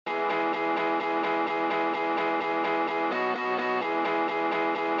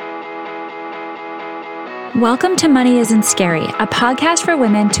Welcome to Money Isn't Scary, a podcast for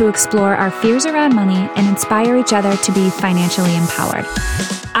women to explore our fears around money and inspire each other to be financially empowered.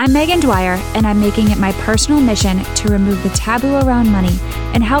 I'm Megan Dwyer, and I'm making it my personal mission to remove the taboo around money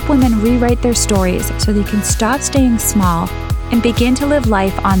and help women rewrite their stories so they can stop staying small and begin to live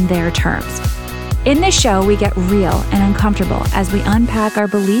life on their terms. In this show, we get real and uncomfortable as we unpack our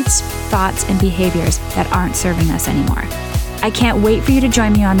beliefs, thoughts, and behaviors that aren't serving us anymore. I can't wait for you to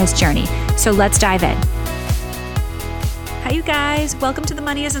join me on this journey, so let's dive in. Hi, you guys. Welcome to the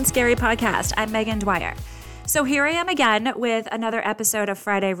Money Isn't Scary podcast. I'm Megan Dwyer. So here I am again with another episode of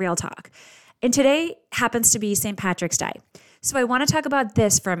Friday Real Talk. And today happens to be St. Patrick's Day. So I want to talk about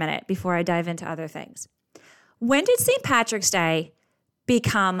this for a minute before I dive into other things. When did St. Patrick's Day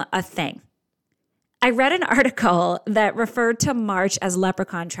become a thing? I read an article that referred to March as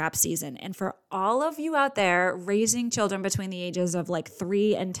Leprechaun trap season. And for all of you out there raising children between the ages of like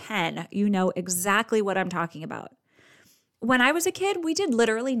 3 and 10, you know exactly what I'm talking about. When I was a kid, we did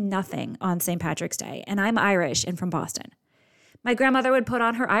literally nothing on St. Patrick's Day, and I'm Irish and from Boston. My grandmother would put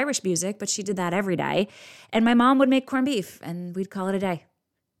on her Irish music, but she did that every day, and my mom would make corned beef, and we'd call it a day.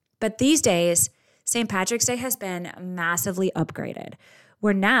 But these days, St. Patrick's Day has been massively upgraded,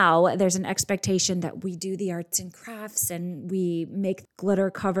 where now there's an expectation that we do the arts and crafts, and we make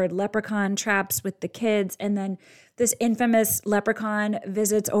glitter-covered leprechaun traps with the kids, and then this infamous leprechaun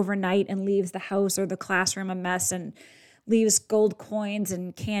visits overnight and leaves the house or the classroom a mess and leaves gold coins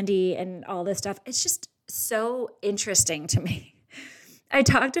and candy and all this stuff. It's just so interesting to me. I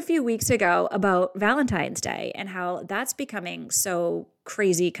talked a few weeks ago about Valentine's Day and how that's becoming so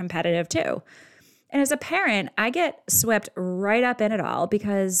crazy competitive too. And as a parent, I get swept right up in it all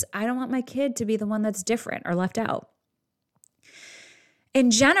because I don't want my kid to be the one that's different or left out.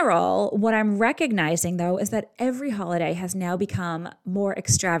 In general, what I'm recognizing though is that every holiday has now become more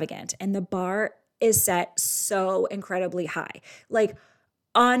extravagant and the bar is set so incredibly high, like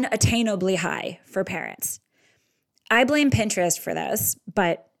unattainably high for parents. I blame Pinterest for this,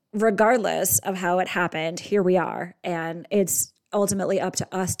 but regardless of how it happened, here we are, and it's ultimately up to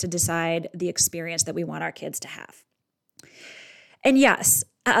us to decide the experience that we want our kids to have. And yes,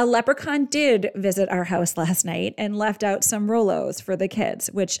 a leprechaun did visit our house last night and left out some Rolos for the kids,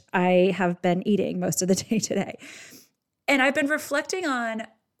 which I have been eating most of the day today. And I've been reflecting on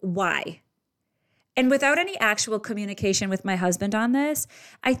why. And without any actual communication with my husband on this,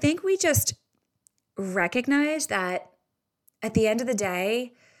 I think we just recognize that at the end of the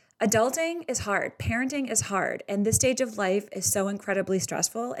day, adulting is hard. Parenting is hard. And this stage of life is so incredibly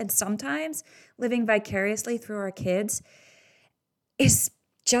stressful. And sometimes living vicariously through our kids is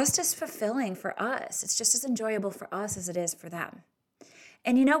just as fulfilling for us. It's just as enjoyable for us as it is for them.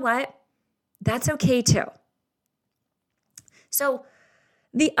 And you know what? That's okay too. So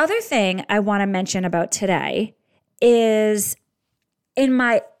the other thing I want to mention about today is in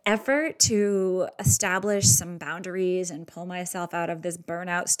my effort to establish some boundaries and pull myself out of this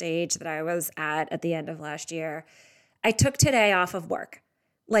burnout stage that I was at the end of last year, I took today off of work.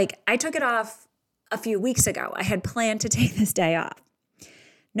 Like I took it off a few weeks ago. I had planned to take this day off.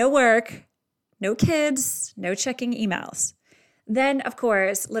 No work, no kids, no checking emails. Then, of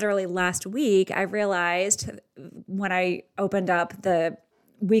course, literally last week, I realized when I opened up the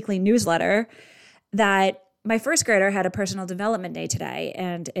weekly newsletter that my first grader had a personal development day today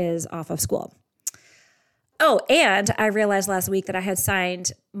and is off of school. Oh, and I realized last week that I had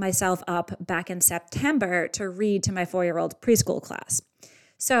signed myself up back in September to read to my 4-year-old preschool class.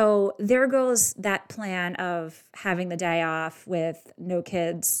 So there goes that plan of having the day off with no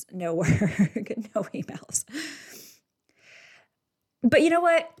kids, no work, no emails. But you know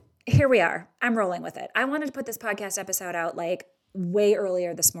what? Here we are. I'm rolling with it. I wanted to put this podcast episode out like way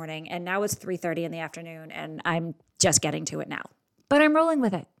earlier this morning, and now it's 3:30 in the afternoon, and I'm just getting to it now. But I'm rolling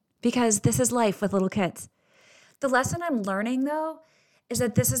with it because this is life with little kids. The lesson I'm learning, though, is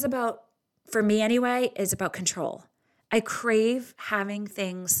that this is about, for me anyway, is about control. I crave having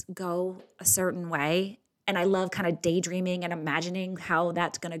things go a certain way, and I love kind of daydreaming and imagining how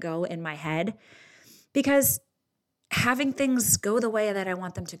that's going to go in my head because having things go the way that I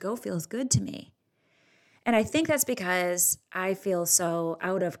want them to go feels good to me. And I think that's because I feel so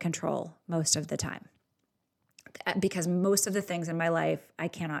out of control most of the time. Because most of the things in my life I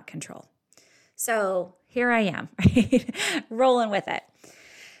cannot control. So here I am, right? Rolling with it.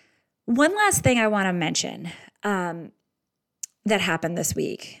 One last thing I want to mention that happened this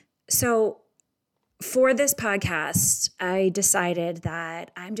week. So for this podcast, I decided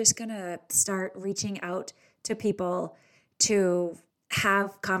that I'm just going to start reaching out to people to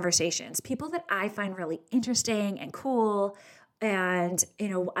have conversations, people that I find really interesting and cool, and,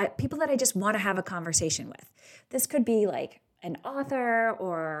 people that I just want to have a conversation with. This could be like an author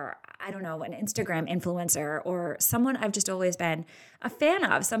or, I don't know, an Instagram influencer or someone I've just always been a fan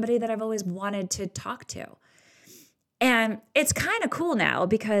of, somebody that I've always wanted to talk to. And it's kind of cool now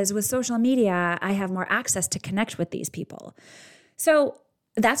because with social media, I have more access to connect with these people. So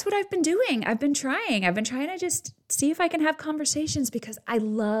that's what I've been doing. I've been trying to just see if I can have conversations because I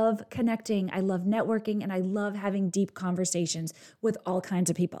love connecting, I love networking, and I love having deep conversations with all kinds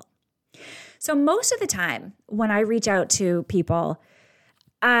of people. So most of the time when I reach out to people,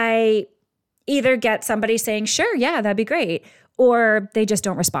 I either get somebody saying, sure, yeah, that'd be great, or they just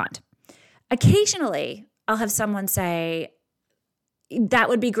don't respond. Occasionally, I'll have someone say, that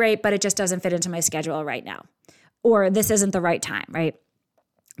would be great, but it just doesn't fit into my schedule right now, or this isn't the right time, right?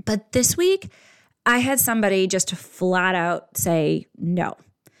 But this week, I had somebody just flat out say no.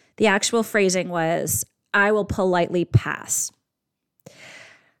 The actual phrasing was, I will politely pass.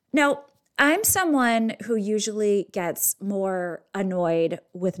 Now, I'm someone who usually gets more annoyed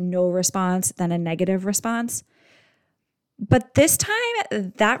with no response than a negative response. But this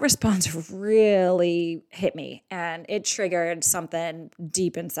time, that response really hit me and it triggered something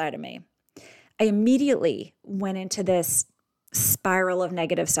deep inside of me. I immediately went into this spiral of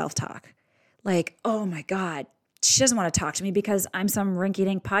negative self-talk. Like, oh my God, she doesn't want to talk to me because I'm some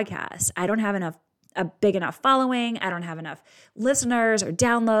rinky-dink podcast. I don't have a big enough following. I don't have enough listeners or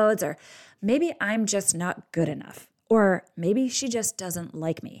downloads, or maybe I'm just not good enough. Or maybe she just doesn't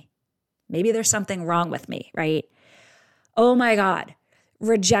like me. Maybe there's something wrong with me, right? Oh my God.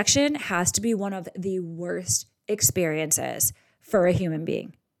 Rejection has to be one of the worst experiences for a human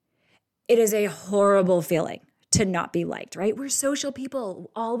being. It is a horrible feeling to not be liked, right? We're social people.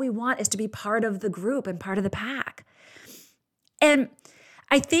 All we want is to be part of the group and part of the pack. And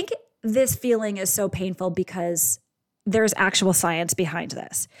I think this feeling is so painful because there's actual science behind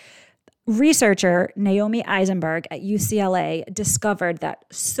this. Researcher Naomi Eisenberg at UCLA discovered that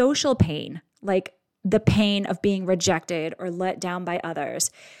social pain, like the pain of being rejected or let down by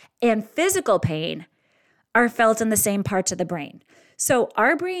others, and physical pain are felt in the same parts of the brain. So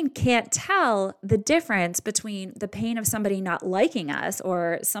our brain can't tell the difference between the pain of somebody not liking us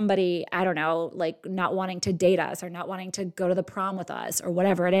or somebody, I don't know, like not wanting to date us or not wanting to go to the prom with us or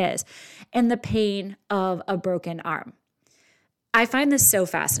whatever it is, and the pain of a broken arm. I find this so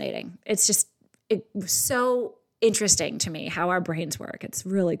fascinating. It's so interesting to me how our brains work. It's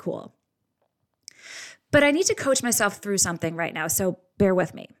really cool. But I need to coach myself through something right now, so bear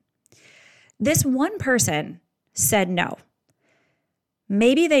with me. This one person said no.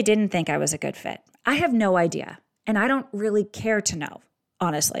 Maybe they didn't think I was a good fit. I have no idea, and I don't really care to know,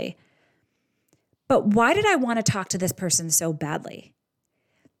 honestly. But why did I want to talk to this person so badly?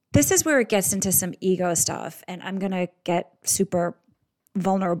 This is where it gets into some ego stuff, and I'm going to get super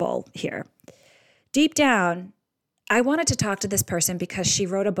vulnerable here. Deep down, I wanted to talk to this person because she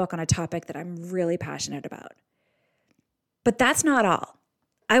wrote a book on a topic that I'm really passionate about. But that's not all.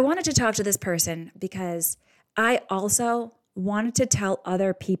 I wanted to talk to this person because I also wanted to tell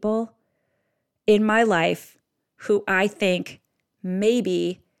other people in my life who I think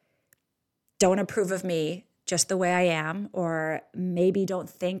maybe don't approve of me just the way I am, or maybe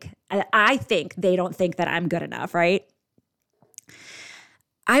I think they don't think that I'm good enough, right?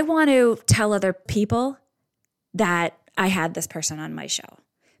 I want to tell other people that I had this person on my show,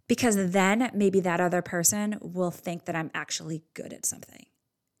 because then maybe that other person will think that I'm actually good at something.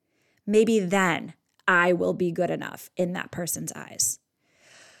 Maybe then I will be good enough in that person's eyes.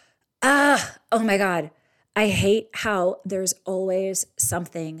 Oh my God. I hate how there's always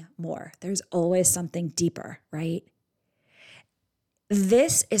something more. There's always something deeper, right?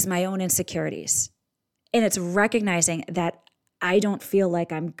 This is my own insecurities. And it's recognizing that I don't feel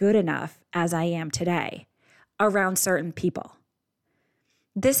like I'm good enough as I am today around certain people.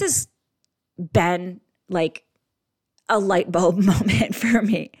 This has been like a light bulb moment for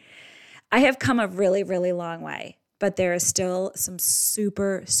me. I have come a really, really long way, but there is still some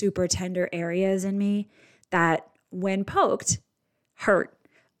super, super tender areas in me that, when poked, hurt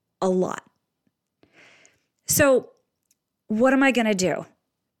a lot. So what am I going to do?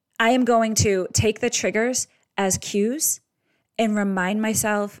 I am going to take the triggers as cues and remind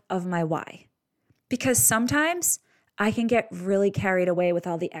myself of my why. Because sometimes I can get really carried away with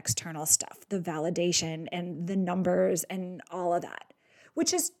all the external stuff, the validation and the numbers and all of that,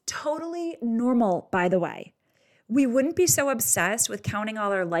 which is totally normal, by the way. We wouldn't be so obsessed with counting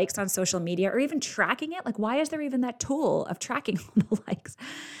all our likes on social media or even tracking it. Like, why is there even that tool of tracking all the likes?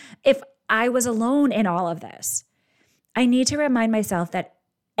 If I was alone in all of this, I need to remind myself that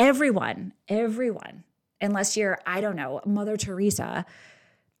everyone unless you're, I don't know, Mother Teresa,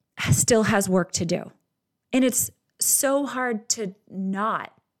 still has work to do. And it's so hard to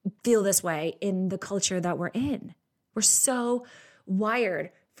not feel this way in the culture that we're in. We're so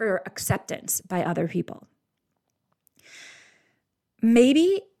wired for acceptance by other people.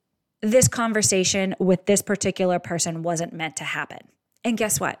 Maybe this conversation with this particular person wasn't meant to happen. And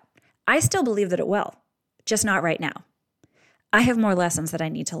guess what? I still believe that it will, just not right now. I have more lessons that I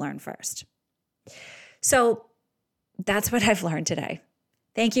need to learn first. So that's what I've learned today.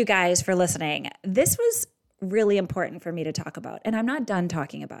 Thank you guys for listening. This was really important for me to talk about, and I'm not done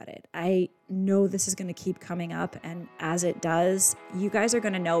talking about it. I know this is going to keep coming up, and as it does, you guys are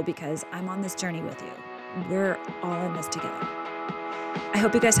going to know because I'm on this journey with you. We're all in this together. I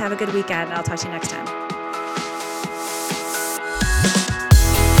hope you guys have a good weekend. I'll talk to you next time.